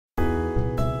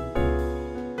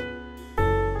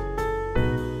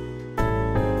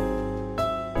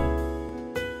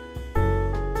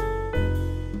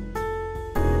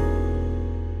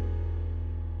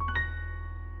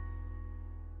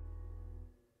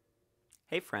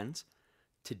Hey friends,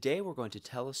 today we're going to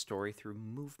tell a story through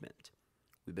movement.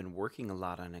 We've been working a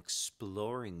lot on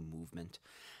exploring movement,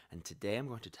 and today I'm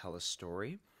going to tell a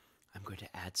story. I'm going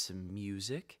to add some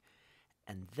music,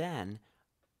 and then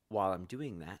while I'm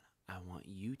doing that, I want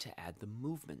you to add the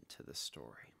movement to the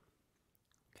story.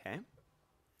 Okay?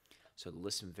 So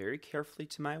listen very carefully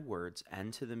to my words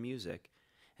and to the music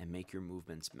and make your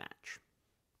movements match.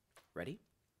 Ready?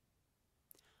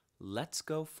 Let's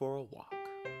go for a walk.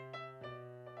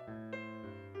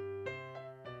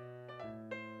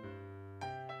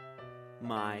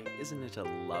 My, isn't it a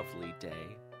lovely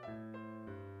day?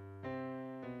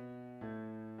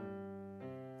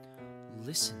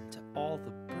 Listen to all the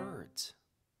birds.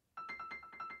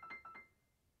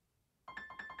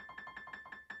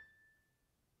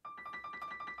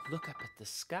 Look up at the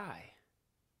sky.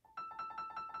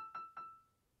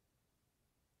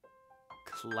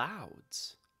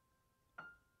 Clouds.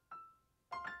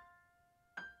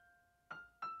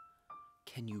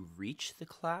 Can you reach the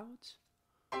clouds?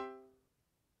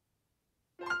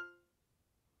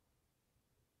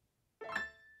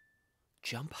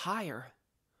 Jump higher.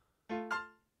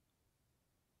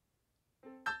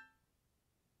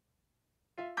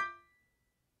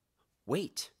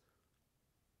 Wait.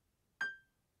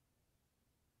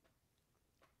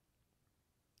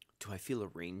 Do I feel a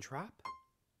raindrop?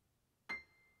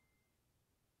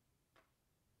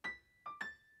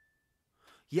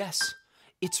 Yes,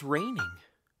 it's raining.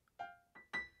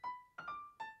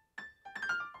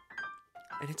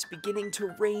 And it's beginning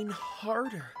to rain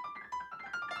harder.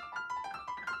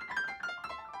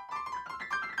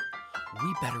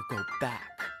 We better go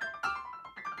back.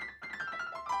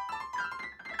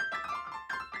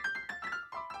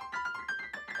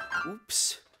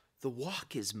 Oops, the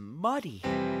walk is muddy.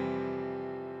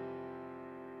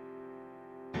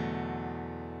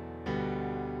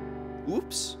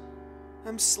 Oops,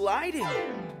 I'm sliding.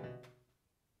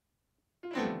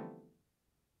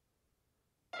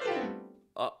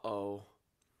 Uh-oh,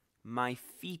 my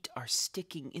feet are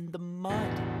sticking in the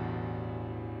mud.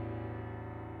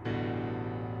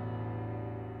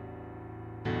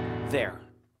 There,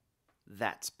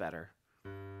 that's better.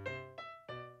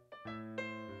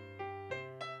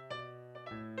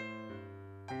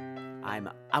 I'm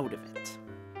out of it.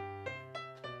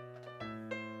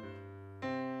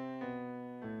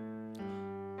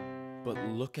 But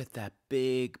look at that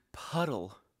big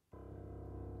puddle.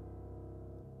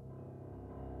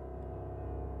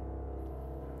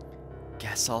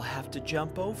 Guess I'll have to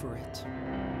jump over it.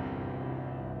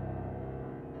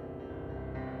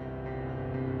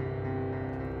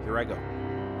 Here I go.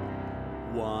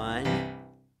 1,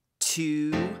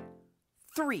 2,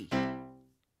 3.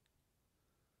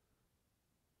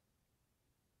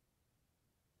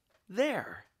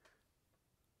 There.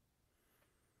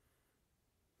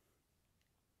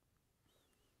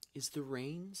 Is the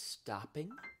rain stopping?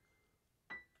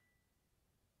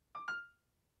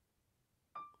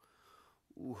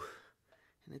 Ooh,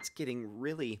 and it's getting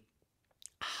really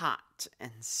hot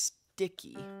and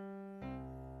sticky.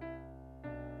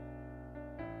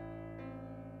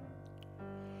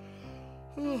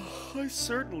 Oh, I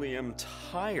certainly am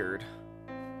tired.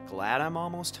 Glad I'm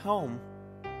almost home.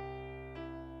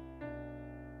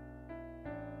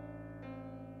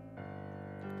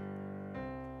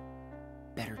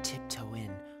 Better tiptoe in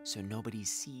so nobody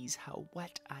sees how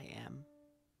wet I am.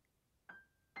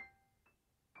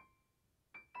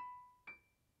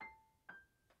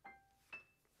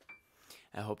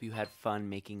 I hope you had fun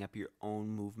making up your own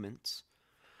movements.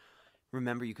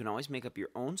 Remember, you can always make up your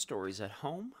own stories at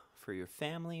home for your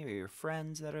family or your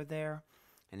friends that are there.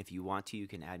 And if you want to, you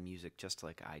can add music just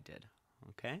like I did.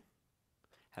 Okay?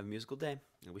 Have a musical day.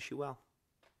 I wish you well.